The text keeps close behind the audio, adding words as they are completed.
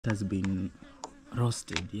It has been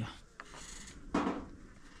roasted, yeah.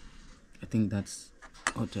 I think that's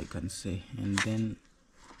what I can say. And then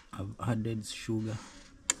I've added sugar.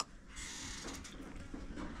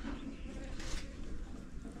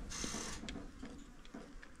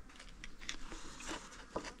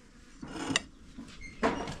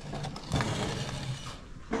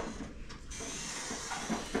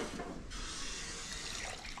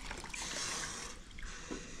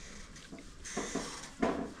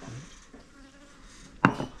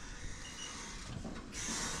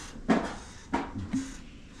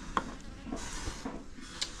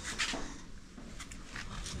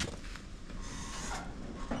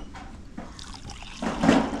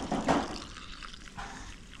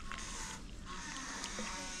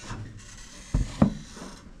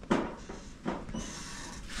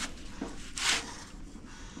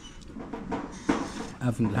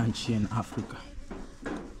 Having lunch here in Africa,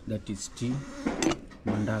 that is tea,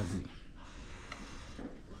 mandazi,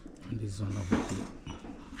 and this is one of the tea.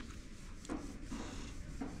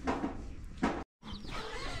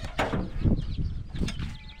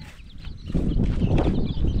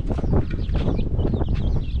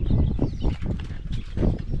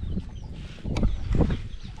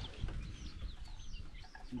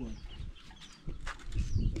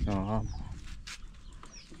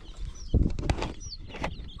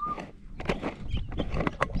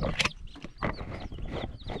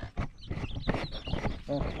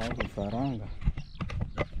 Vifaranga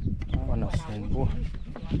wanasumbua.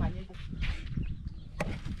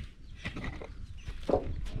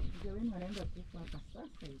 Wanaenda kufa hapa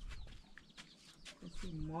sasa hivi. Si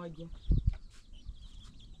mmoja.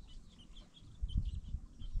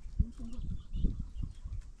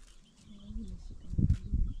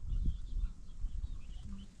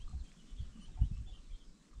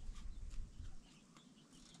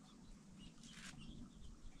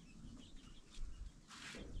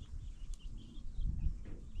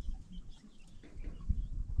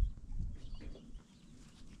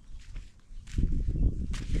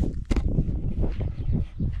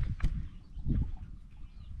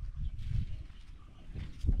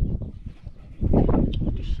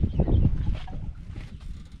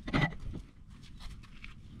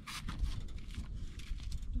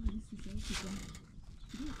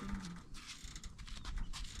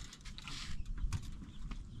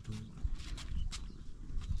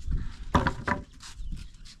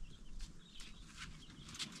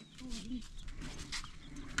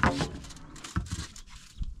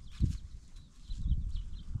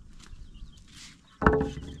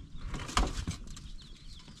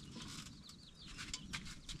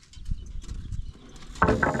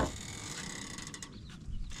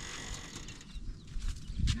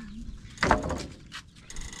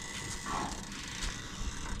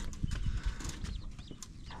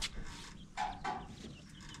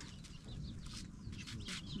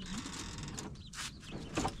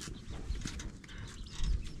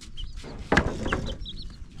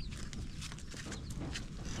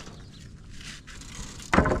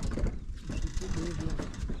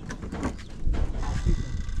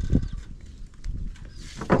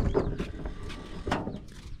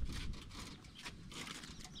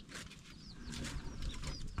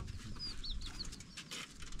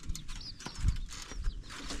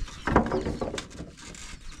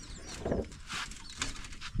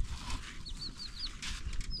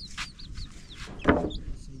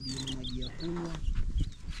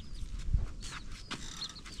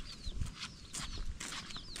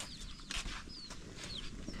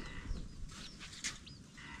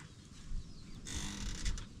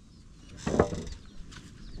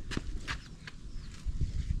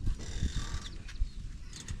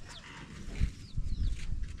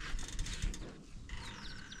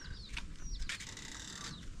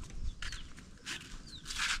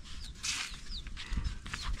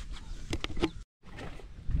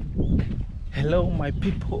 Hello my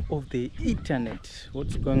people of the internet,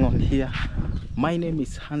 what's going on here? My name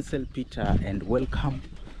is Hansel Peter and welcome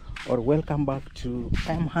back to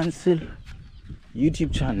Hansel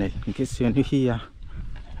YouTube channel. In case you're new here,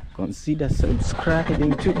 consider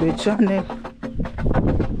subscribing to the channel,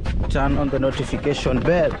 turn on the notification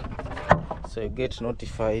bell so you get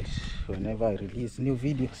notified whenever I release new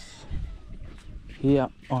videos here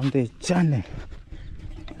on the channel.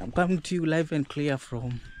 I'm coming to you live and clear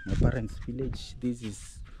from my parents' village. This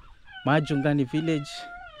is Majungani village.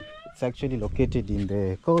 It's actually located in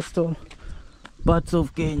the coastal parts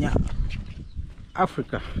of Kenya,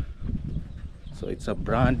 Africa. So it's a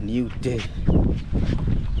brand new day.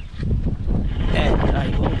 And I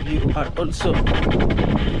hope you are also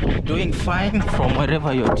doing fine from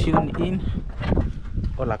wherever you're tuned in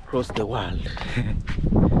all across the world.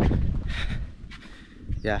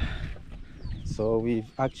 Yeah, so we've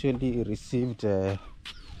actually received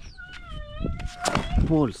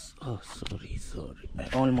poles. Oh, sorry,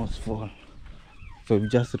 I almost fall. So we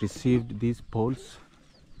just received these poles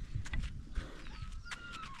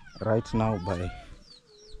right now by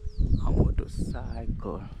a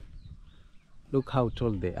motorcycle. Look how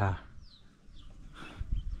tall they are.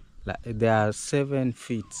 Like, they are 7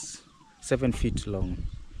 feet long.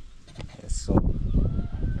 Yes, so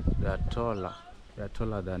they are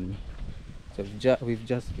taller than me. So we've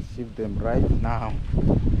just received them right now.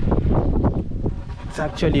 It's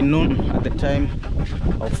actually noon at the time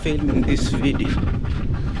of filming this video.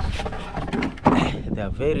 They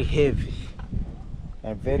are very heavy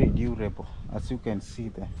and very durable, as you can see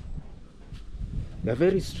them. They're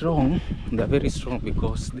very strong. They're very strong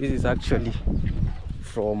because this is actually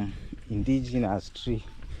from indigenous tree.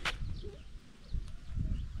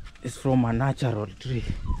 It's from a natural tree.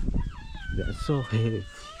 They're so heavy,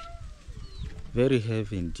 very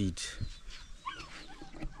heavy indeed.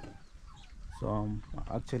 So I'm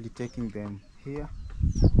actually taking them here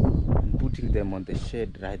and putting them on the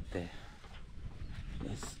shade right there.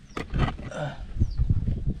 Yes.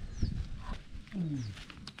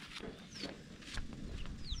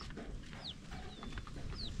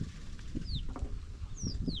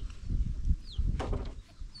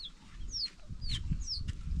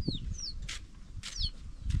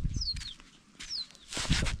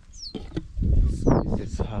 So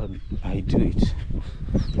this is how I do it.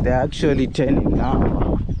 They're actually 10 in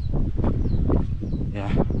number.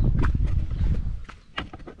 Yeah.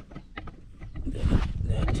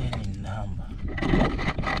 They're 10 in number.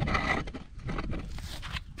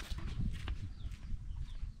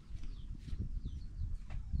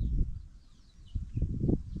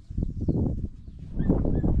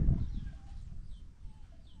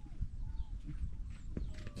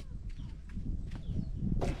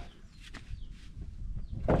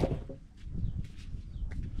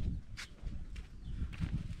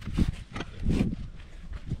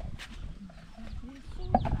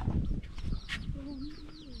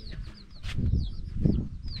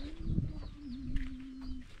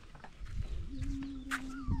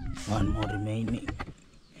 One more remaining.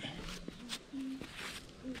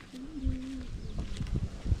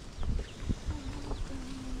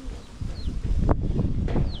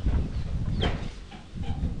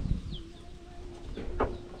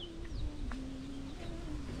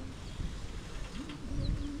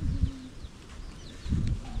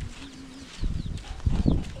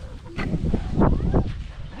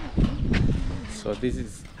 So this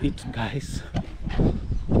is it, guys.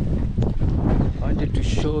 I wanted to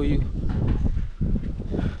show you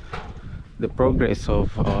the progress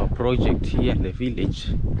of our project here in the village.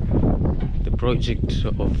 The project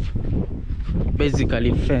of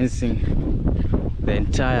basically fencing the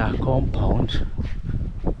entire compound.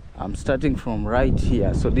 I'm starting from right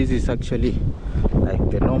here. So this is actually like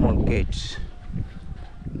the normal gate.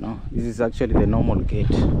 No, this is actually the normal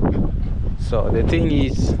gate. So the thing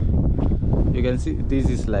is, you can see this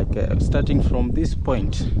is like starting from this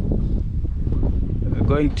point,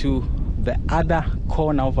 going to the other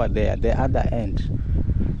corner over there, the other end.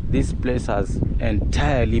 This place has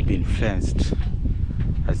entirely been fenced,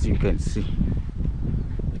 as you can see.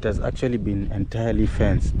 It has actually been entirely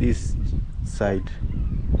fenced, this side.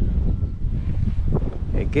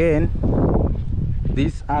 Again,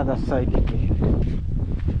 this other side again.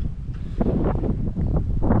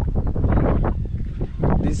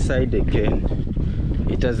 This side again,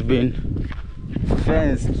 it has been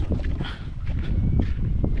fenced.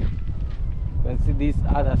 You can see this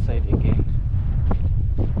other side again,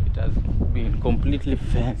 it has been completely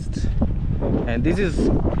fenced. And this is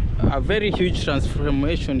a very huge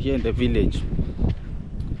transformation here in the village.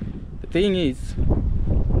 The thing is,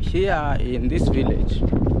 here in this village,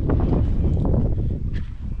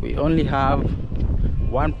 we only have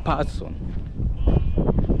one person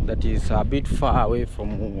that is a bit far away from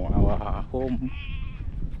our home,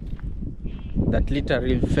 that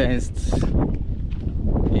literally fenced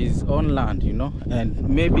his own land, you know. And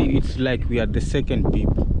maybe it's like we are the second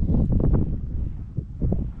people,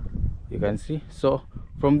 you can see. So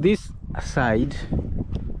from this side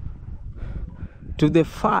to the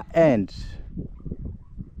far end,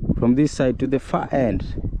 from this side to the far end,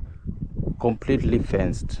 completely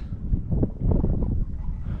fenced.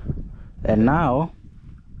 And now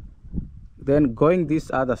then going this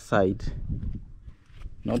other side,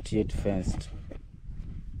 not yet fenced.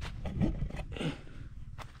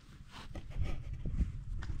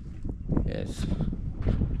 Yes,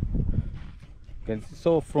 you can see.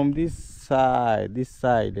 So from this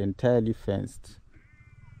side entirely fenced.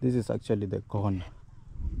 This is actually the corner,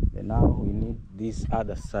 and now we need this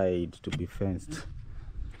other side to be fenced.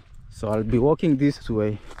 So I'll be walking this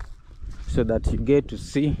way so that you get to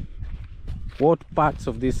see what parts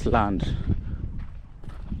of this land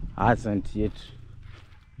hasn't yet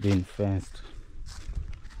been fenced.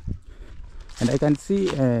 And I can see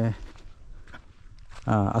a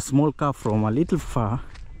small car from a little far,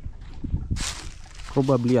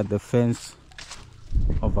 probably at the fence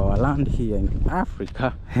of our land here in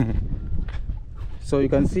Africa. So you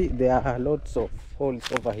can see there are lots of holes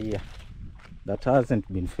over here that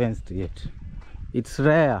hasn't been fenced yet. It's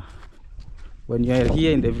rare when you are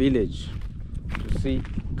here in the village to see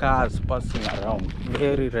cars passing around,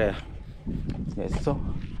 very rare. Yes, so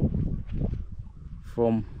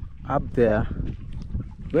from up there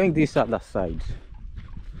going this other side,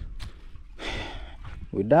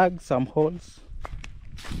 we dug some holes,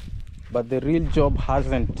 but the real job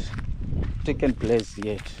hasn't taken place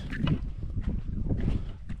yet.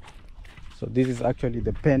 So this is actually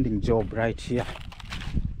the pending job right here,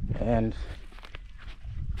 and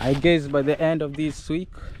I guess by the end of this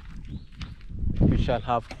week we shall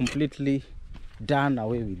have completely done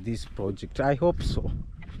away with this project. I hope so,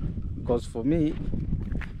 because for me,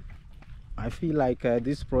 I feel like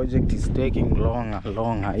this project is taking long and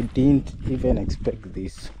long. I didn't even expect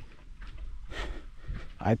this.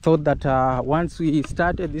 I thought that once we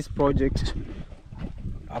started this project,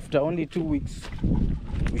 after only 2 weeks,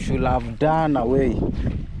 we should have done away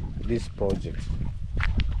with this project.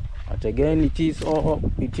 But again, it is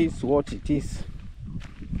what it is.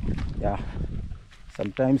 Yeah,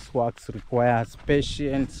 sometimes works requires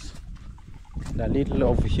patience and a little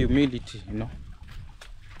of humility, you know.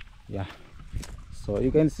 Yeah, so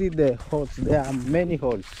you can see the holes. There are many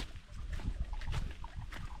holes.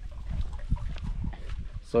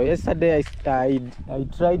 So yesterday I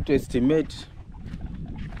tried to estimate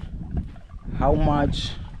how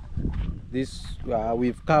much this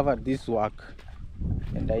we've covered this work,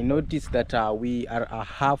 and I noticed that we are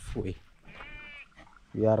halfway.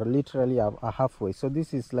 We are literally halfway. So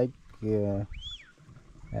this is like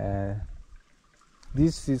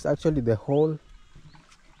this is actually the hole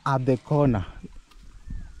at the corner.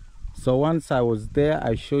 So once I was there,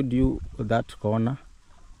 I showed you that corner,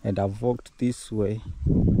 and I've walked this way,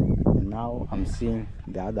 and now I'm seeing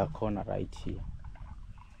the other corner right here,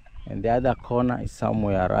 and the other corner is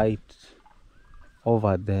somewhere right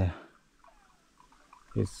over there.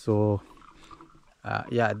 Okay, so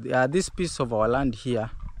yeah, this piece of our land here,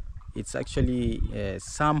 it's actually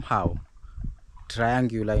somehow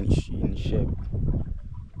triangular in shape,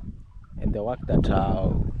 and the work that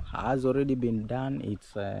has already been done,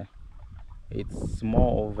 it's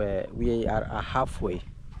more of we are halfway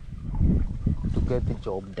to get the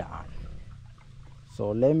job done.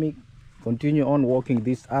 So let me continue on walking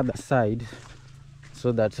this other side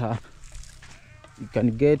so that you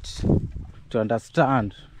can get to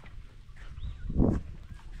understand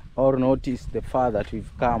or notice the far that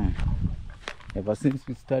we've come ever since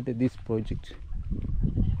we started this project.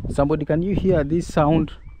 Somebody, can you hear this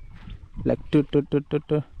sound? Like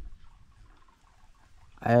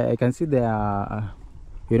I can see there are,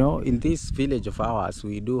 you know, in this village of ours,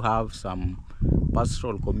 we do have some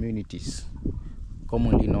pastoral communities,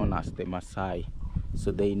 commonly known as the Maasai.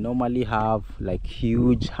 So they normally have like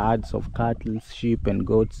huge herds of cattle, sheep and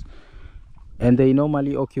goats, and they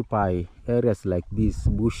normally occupy areas like this,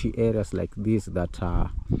 bushy areas like this, that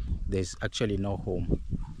there's actually no home.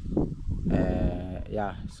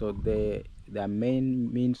 Yeah, so their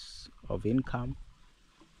main means of income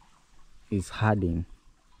is herding,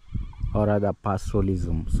 or rather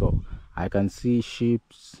pastoralism. So I can see sheep,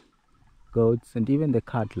 goats, and even the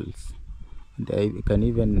cattle. You can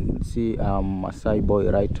even see Maasai boy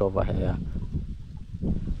right over here.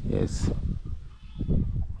 Yes,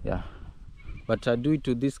 yeah, but due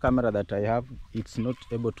to this camera that I have, it's not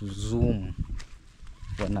able to zoom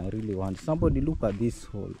when I really want. Somebody look at this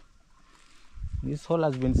hole. This hole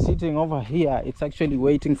has been sitting over here. It's actually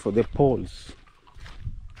waiting for the poles.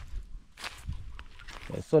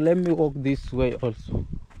 Yeah, so let me walk this way also.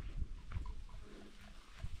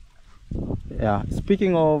 Yeah,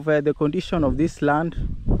 speaking of the condition of this land,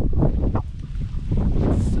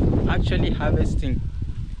 it's actually harvesting.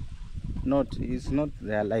 It's not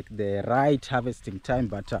there like the right harvesting time,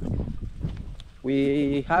 but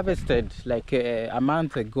we harvested like a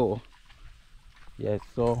month ago. Yes,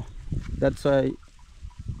 so that's why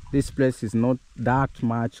this place is not that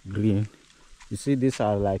much green. You see, these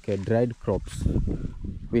are like dried crops.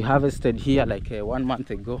 We harvested here like 1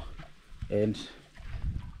 month ago, and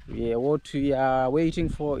what we are waiting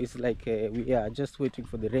for is like we are just waiting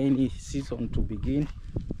for the rainy season to begin.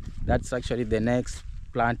 That's actually the next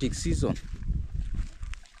planting season.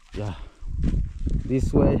 Yeah,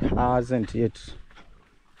 this way hasn't yet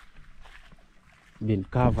been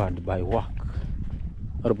covered by work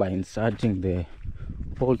or by inserting the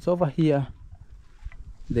poles. Over here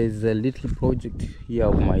there's a little project here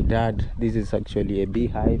of my dad. This is actually a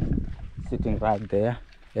beehive sitting right there,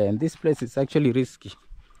 and this place is actually risky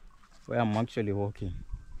where I'm actually walking.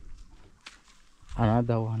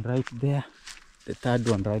 Another one right there, the third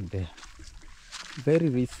one right there. Very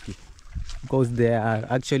risky because there are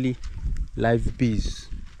actually live bees.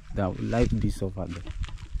 There are live bees over there.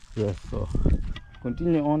 Yes, so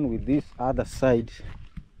continue on with this other side.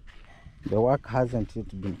 The work hasn't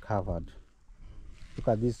yet been covered. Look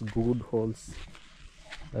at these good holes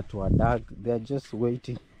that were dug. They're just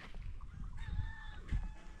waiting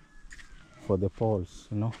for the poles,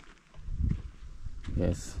 you know.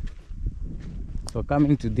 Yes. So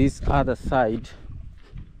coming to this other side,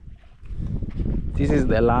 this is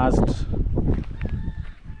the last,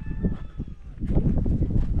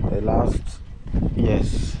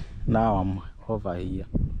 yes, now I'm over here.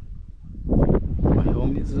 My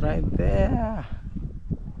home is right there.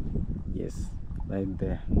 Yes, right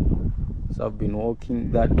there. So I've been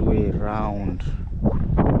walking that way around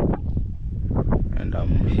and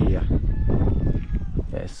I'm here.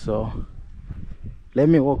 Yes, so let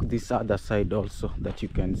me walk this other side also, that you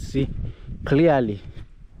can see clearly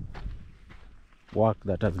work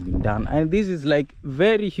that has been done. And this is like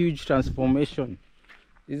very huge transformation.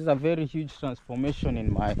 This is a very huge transformation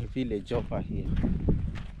in my village over here.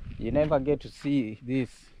 You never get to see this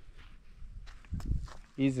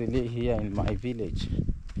easily here in my village,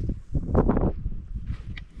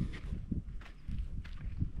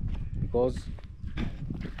 because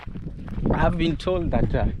I've been told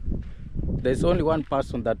that there's only one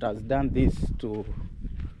person that has done this to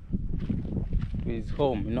his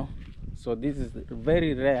home, you know. So this is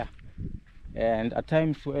very rare, and at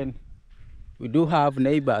times when we do have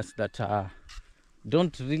neighbors that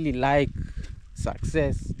don't really like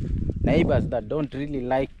success, neighbors that don't really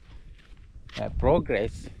like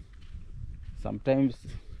progress, sometimes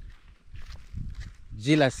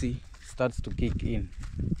jealousy starts to kick in,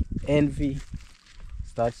 envy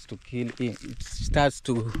starts to kick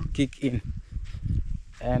in,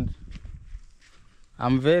 and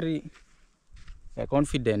I'm very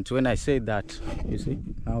confident when I say that. You see,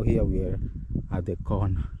 now here we are at the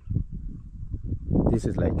corner. This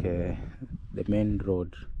is like the main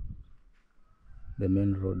road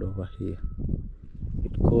over here.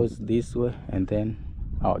 It goes this way and then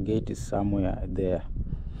our gate is somewhere there.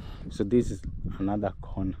 So this is another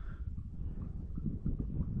corner.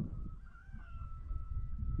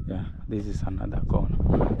 Yeah, this is another corner.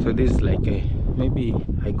 So this is like maybe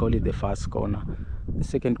I call it the first corner. The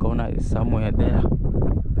second corner is somewhere there,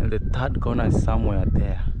 and the third corner is somewhere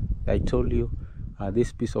there. I told you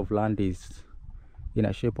this piece of land is in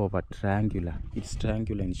a shape of a triangular. It's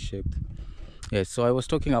triangular in shape. Yes, so I was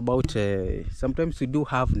talking about sometimes we do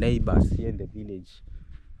have neighbors here in the village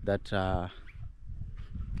that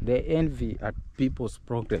they envy at people's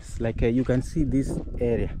progress. Like you can see this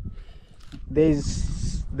area.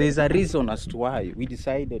 There's a reason as to why we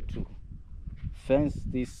decided to fence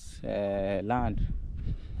this land,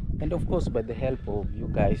 and of course by the help of you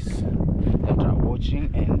guys that are watching,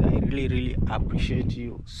 and I really appreciate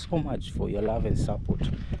you so much for your love and support.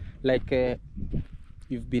 Like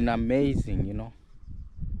you've been amazing, you know.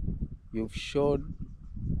 You've shown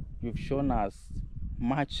us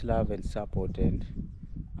much love and support, and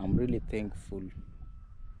I'm really thankful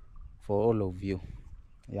for all of you.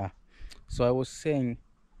 Yeah, so I was saying,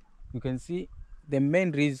 you can see the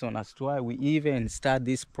main reason as to why we even start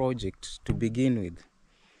this project to begin with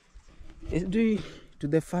is due to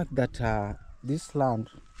the fact that this land,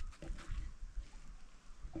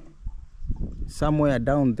 somewhere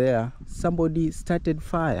down there, somebody started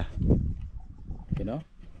fire, you know,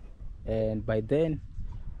 and by then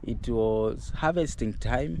it was harvesting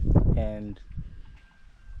time and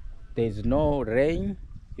there's no rain.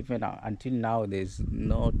 Even until now there's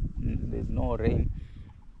no rain.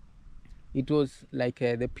 It was like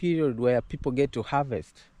the period where people get to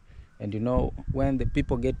harvest, and you know, when the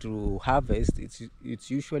people get to harvest, it's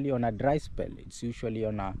usually on a dry spell, it's usually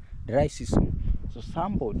on a dry season. So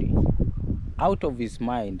somebody out of his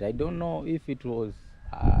mind, I don't know if it was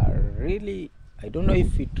really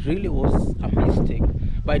was a mistake,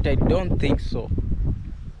 but I don't think so,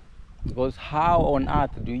 because how on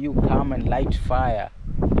earth do you come and light fire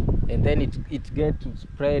and then it gets to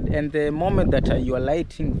spread, and the moment that you are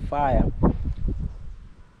lighting fire,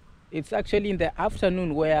 it's actually in the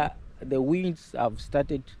afternoon where the winds have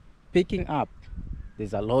started picking up.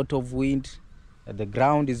 There's a lot of wind, the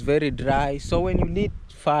ground is very dry, so when you lit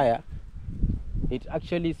fire, it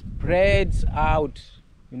actually spreads out,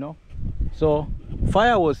 you know. So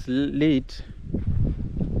fire was lit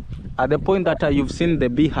at the point that you've seen the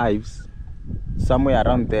beehives somewhere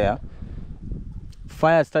around there.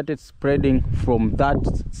 Fire started spreading from that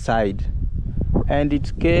side, and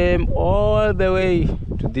it came all the way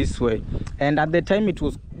to this way. And at the time it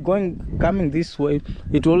was coming this way,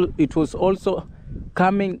 it was also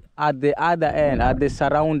coming at the other end, at the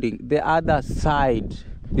surrounding, the other side.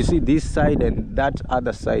 You see this side and that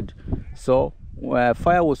other side. So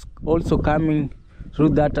fire was also coming through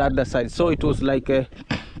that other side. So it was like a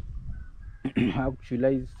how should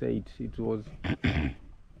I say it? It was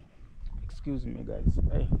excuse me guys.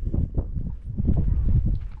 Hey.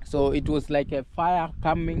 So it was like a fire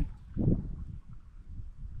coming,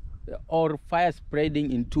 or fire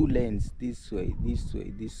spreading in two lanes, this way, this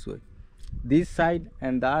way, this way, this side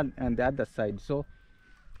and the other side. So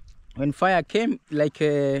when fire came, like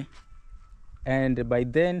and by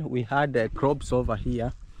then we had crops over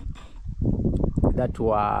here that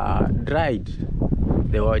were dried.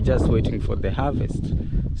 They were just waiting for the harvest.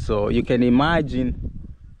 So you can imagine,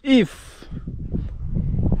 if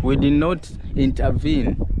we did not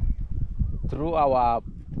intervene through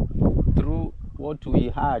what we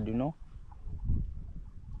had, you know,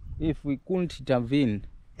 if we couldn't intervene,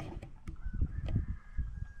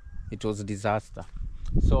 it was a disaster.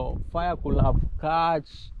 So fire could have catch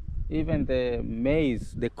even the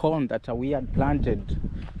maize, the corn that we had planted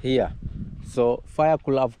here. So fire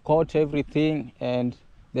could have caught everything, and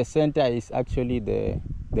the center is actually the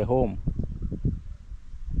home.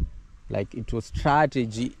 Like, it was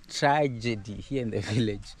tragedy here in the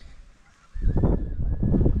village.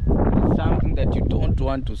 Something that you don't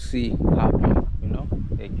want to see happen, you know,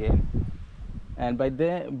 again. And by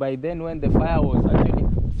then when the fire was actually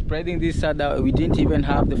spreading this other, we didn't even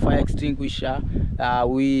have the fire extinguisher.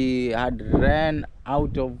 We had ran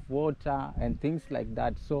out of water and things like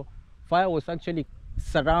that. So fire was actually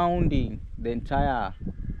surrounding the entire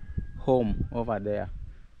home over there.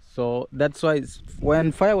 So that's why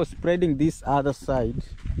when fire was spreading this other side,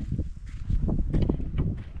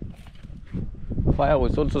 fire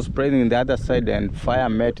was also spreading the other side, and fire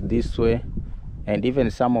met this way, and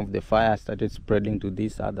even some of the fire started spreading to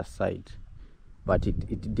this other side, but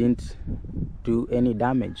it didn't do any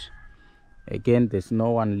damage. Again, there's no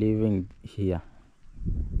one living here,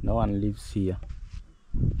 no one lives here.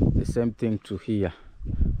 The same thing to here.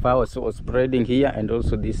 Fire was spreading here and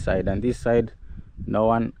also this side, and this side no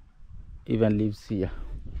one even lives here.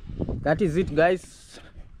 That is it, guys.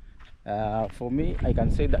 For me, I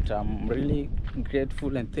can say that I'm really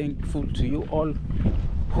grateful and thankful to you all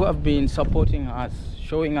who have been supporting us,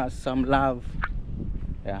 showing us some love.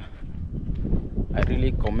 Yeah, I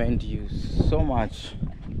really commend you so much.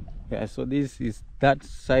 Yeah, so this is that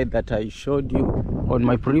side that I showed you on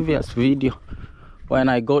my previous video when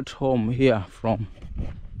I got home here from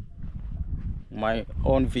my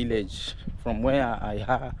own village, from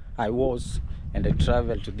where I was, and I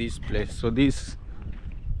traveled to this place. So this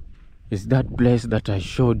is that place that I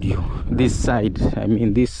showed you. This side, I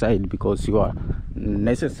mean this side, because you are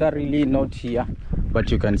necessarily not here,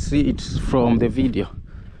 but you can see it from the video.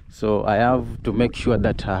 So I have to make sure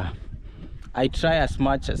that I try as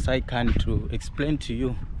much as I can to explain to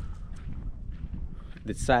you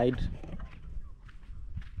the side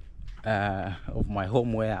of my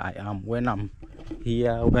home, where I am when I'm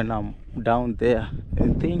here, when I'm down there,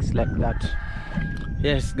 and things like that.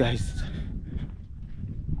 Yes, guys,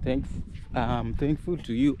 I'm thankful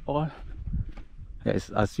to you all. Yes,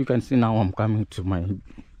 as you can see now, I'm coming to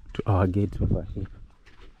our gate over here.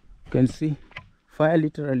 You can see fire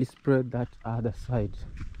literally spread that other side,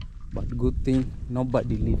 but good thing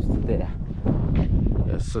nobody lives there.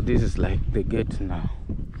 Yes, so this is like the gate now.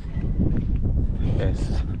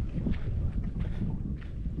 Yes,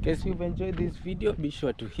 in case you've enjoyed this video, be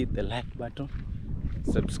sure to hit the like button,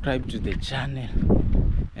 subscribe to the channel,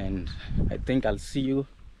 and I think I'll see you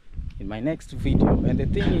in my next video. And the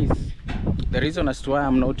thing is, the reason as to why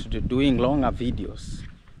I'm not doing longer videos,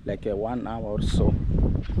 like 1 hour or so,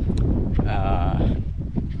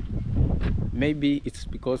 maybe it's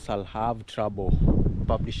because I'll have trouble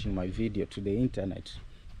publishing my video to the internet,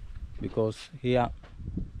 because here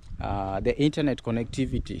the internet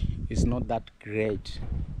connectivity is not that great.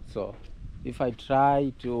 So if I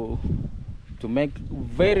try to make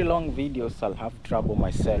very long videos, I'll have trouble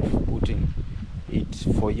myself putting it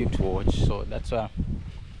for you to watch. So that's why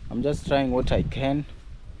I'm just trying what I can.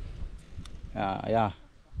 Yeah,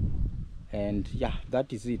 And yeah,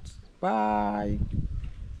 that is it. Bye.